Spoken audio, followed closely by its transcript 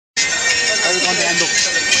want to end up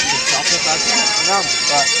with chocolate, actually. No,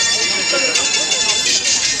 but...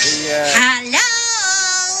 Hello!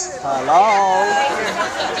 Hello!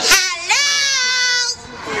 Hello!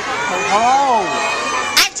 Hello!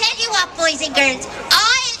 I'll tell you what, boys and girls.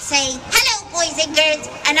 I'll say hello, boys and girls,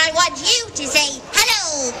 and I want you to say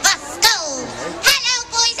hello, Bosco. Hello,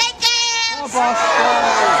 boys and girls. Hello, Bosco.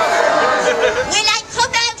 Will I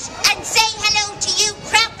come out and say hello to you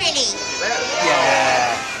properly?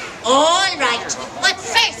 Yeah. All right, but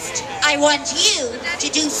first I want you to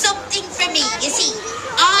do something for me. You see,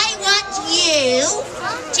 I want you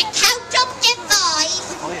to count up to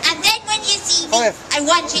 5, and then when you see me, I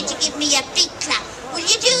want you to give me a big clap. Will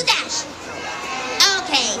you do that?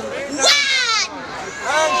 Okay. 1,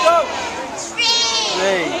 2,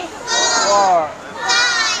 3, 4, 5,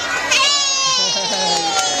 6.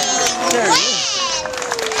 Well,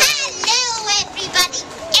 hello everybody.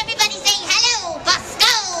 Everybody say hello,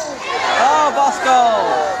 Bosco. Hello, Bosco.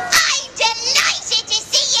 I'm delighted to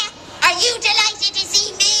see you. Are you delighted to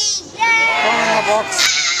see me? Yeah. Oh,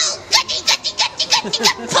 goody,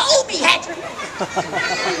 pull me head.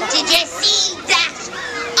 Did you see that?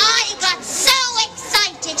 I got so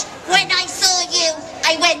excited when I saw you.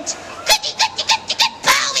 I went, goody,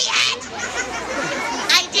 pull me head.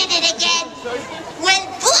 I did it again. Well,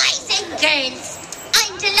 boys and girls,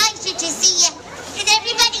 I'm delighted to see you. Can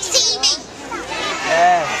everybody see me?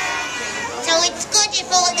 Yeah. So it's good if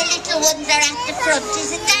all the little ones are at the front.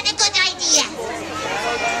 Isn't that a good idea?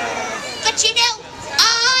 But you know,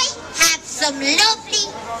 I have some lovely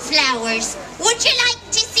flowers. Would you like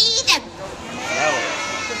to see them?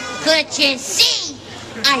 But you see,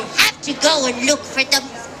 I have to go and look for them,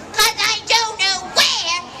 because I don't know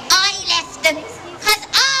where I left them, because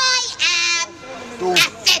I am a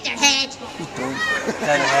featherhead.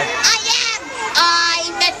 I am.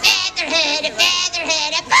 I'm a featherhead, a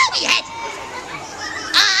booby head.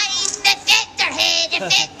 I'm a featherhead, a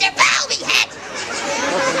feather booby head.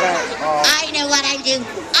 I know what I'll do.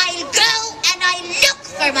 I'll go and I'll look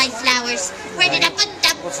for my flowers. Where did I put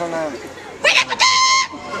them? What's her name? Where did I put them?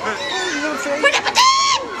 Where did I put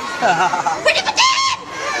them? Where did I put them?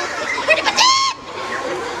 Where did I put them?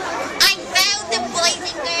 I found them, boys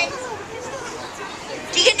and girls.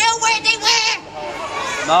 Do you know where they were?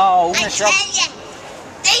 No, I tell you,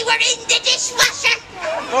 they were in the dishwasher.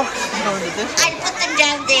 Oh, in the dishwasher. I'll put them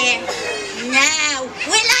down there. Now,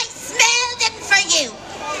 will I smell them for you?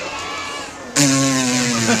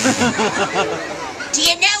 Do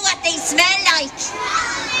you know what they smell like?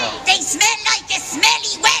 They smell like a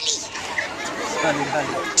smelly welly.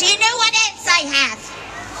 Do you know what else I have?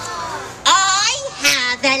 I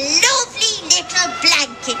have a lovely little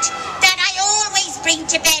blanket that I always bring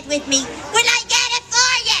to bed with me. Will I get it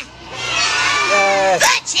for you? Yes.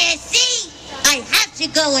 But you see, I have to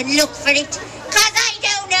go and look for it, because I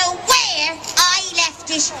don't know where I left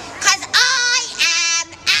it, because I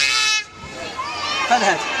am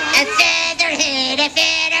a featherhead, a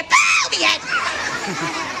feather booby head.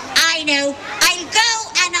 I know. I'll go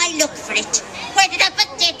and I'll look for it. Where did I put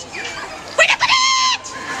it? Where did I put it?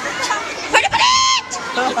 Where did I put it?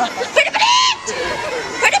 Where did I put it?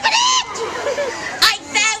 Where did I put it? I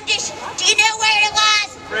found it. Do you know where it was?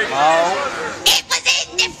 No. It was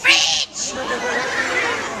in the fridge.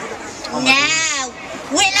 Now,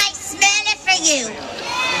 will I smell it for you?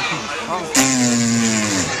 Oh,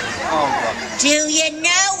 God. Do you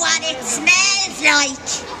know what it smells like?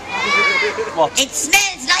 What? It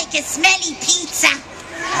smells like a smelly pizza.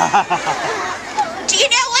 Do you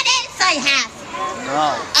know what else I have?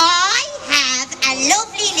 No. I have a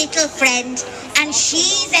lovely little friend, and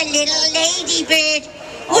she's a little ladybird.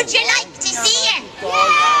 Would you like to see her?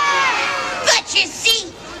 But you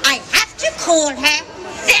see, I have to call her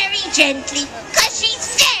very gently, because she's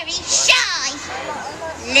very shy.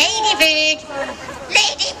 Ladybird,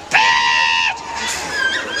 ladybird,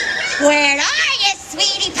 where are you,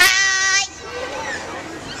 sweetie pie?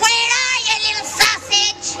 Where are you, little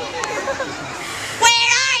sausage? Where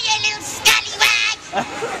are you, little scallywag?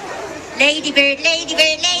 Ladybird,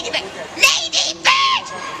 ladybird, ladybird, ladybird!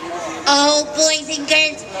 Oh, boys and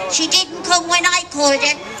girls, she didn't come when I called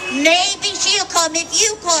her. Maybe she'll come if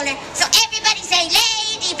you call her. So everybody say,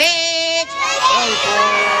 ladybird!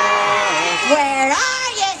 Where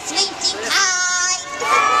are you, sweetie pie?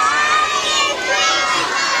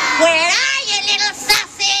 Where are you, little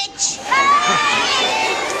sausage?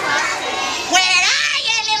 Where are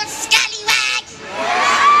you, little scallywag?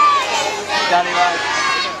 Scallywag.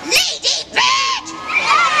 Ladybird!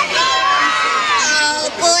 Oh,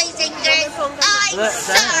 boys and girls, I'm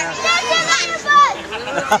sorry.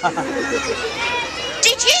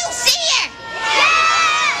 Did you see her?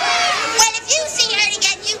 Well, if you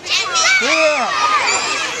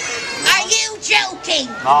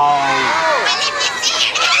laughing? No. Well, if you see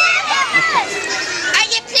her, are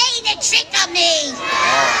you playing a trick on me?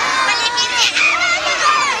 Well, if you see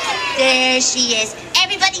there she is.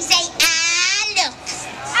 Everybody say, ah, look.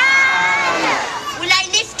 Will I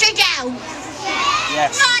lift her down?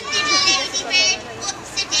 Yes. Come on, little ladybird.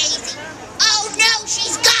 Whoops a daisy. Oh no,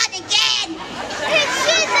 she's gone again.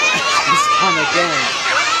 He's gone again.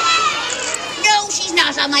 No, she's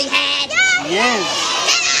not on my head. Yes.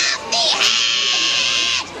 Get off me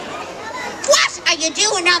head! What are you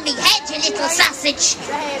doing on me head, you little sausage?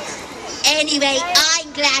 Anyway,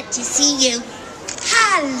 I'm glad to see you.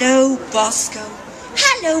 Hello, Bosco.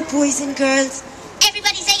 Hello, boys and girls.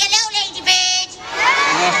 Everybody say hello, ladybird.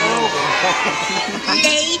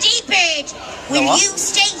 Ladybird, will What? you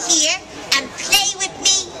stay here and play with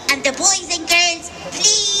me and the boys and girls,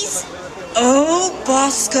 please? Oh,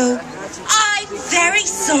 Bosco, I'm very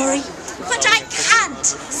sorry, but I can't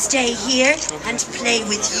stay here and play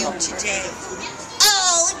with you today.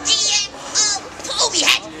 Oh dear, oh, pull me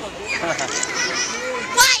head.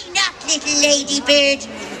 Why not, little ladybird?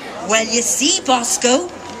 Well, you see, Bosco,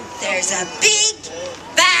 there's a big,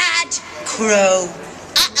 bad crow.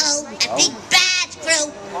 Uh-oh, a big bad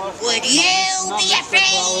crow. Would you be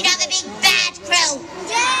afraid of a big bad crow?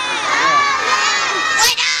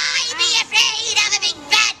 Would I be afraid of a big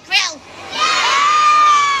bad crow?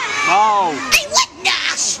 No. I would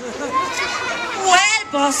not. Well,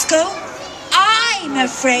 Bosco, I'm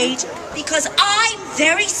afraid because I'm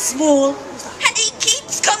very small and he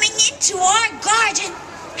keeps coming into our garden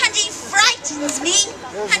and he frightens me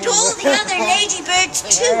and all the other ladybirds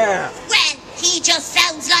too. Well, he just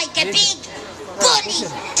sounds like a big bully,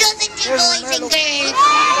 doesn't he, boys and girls?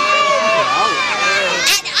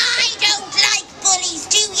 And I don't like bullies,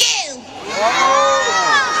 do you?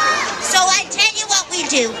 So I'll tell you what we'll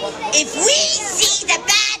do. If we see the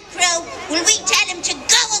bad crow, will we tell him to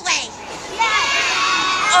go away?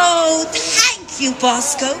 Oh, thank you,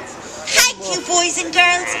 Bosco. Thank you, boys and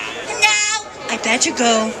girls. And now, I better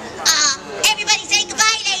go. Everybody say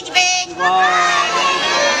goodbye, ladybird.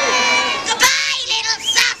 Goodbye, little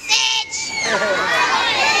sausage.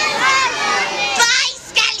 Bye,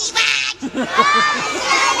 scallywag.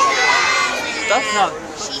 That's not.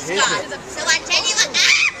 She's gone. So I'll tell you what.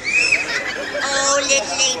 Oh,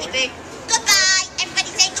 little ladybird. Goodbye.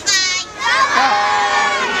 Everybody say goodbye.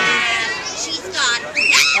 She's gone.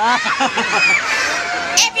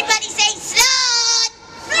 Everybody say sloth.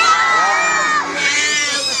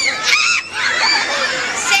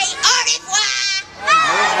 Say au revoir.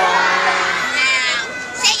 Now,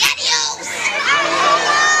 say adios.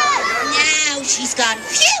 Now she's gone.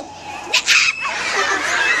 Phew.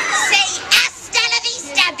 Say hasta la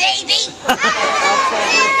vista, baby.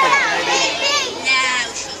 Now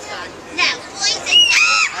she's gone. Now, boys and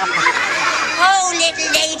oh, little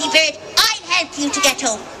ladybird, I'll help you to get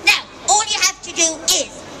home. Now, all you have to do is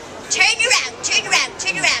turn around, turn around,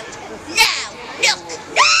 turn around. Now, look.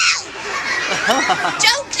 No!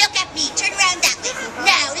 Don't look at me. Turn around that way.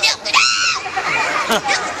 Now, look. No!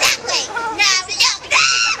 Look that way. Now, look. No!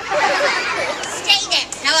 Stay there.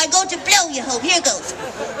 Now I'm going to blow you home. Here goes.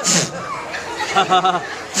 I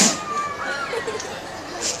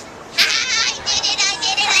did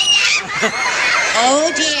it.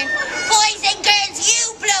 Oh dear. Boys and girls,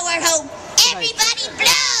 you blow her home. Everybody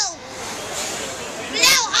blow.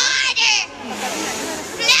 Blow harder.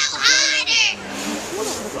 Blow harder.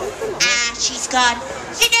 She's gone.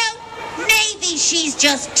 You know, maybe she's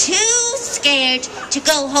just too scared to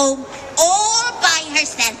go home all by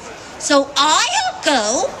herself. So I'll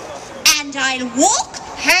go and I'll walk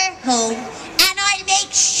her home and I'll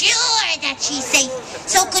make sure that she's safe.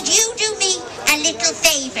 So could you do me a little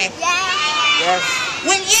favor? Yes.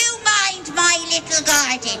 Will you mind my little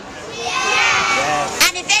garden? Yes.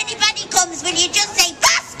 And if anybody comes, will you just say,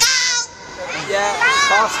 Bosco? Yes.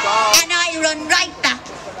 Bosco. And I run right back.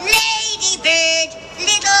 Ladybird,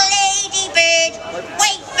 little ladybird,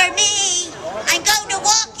 wait for me. I'm going to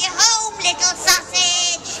walk you home, little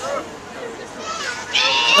sausage.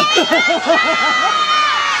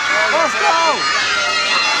 Bosco.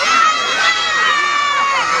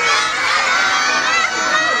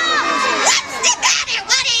 What's the matter?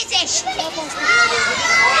 What is it?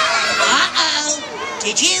 Uh-oh.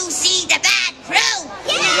 Did you see the bad crow?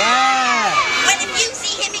 Yeah. Well, if you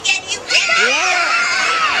see him again, you will. Yeah.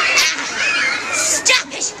 Stop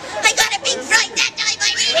it! I got a big fright that time,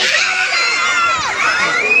 I really.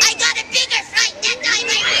 I got a bigger fright that time,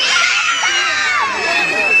 I really.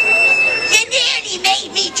 You nearly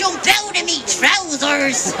made me jump out of me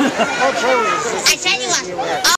trousers. Oh, trousers. I tell you what.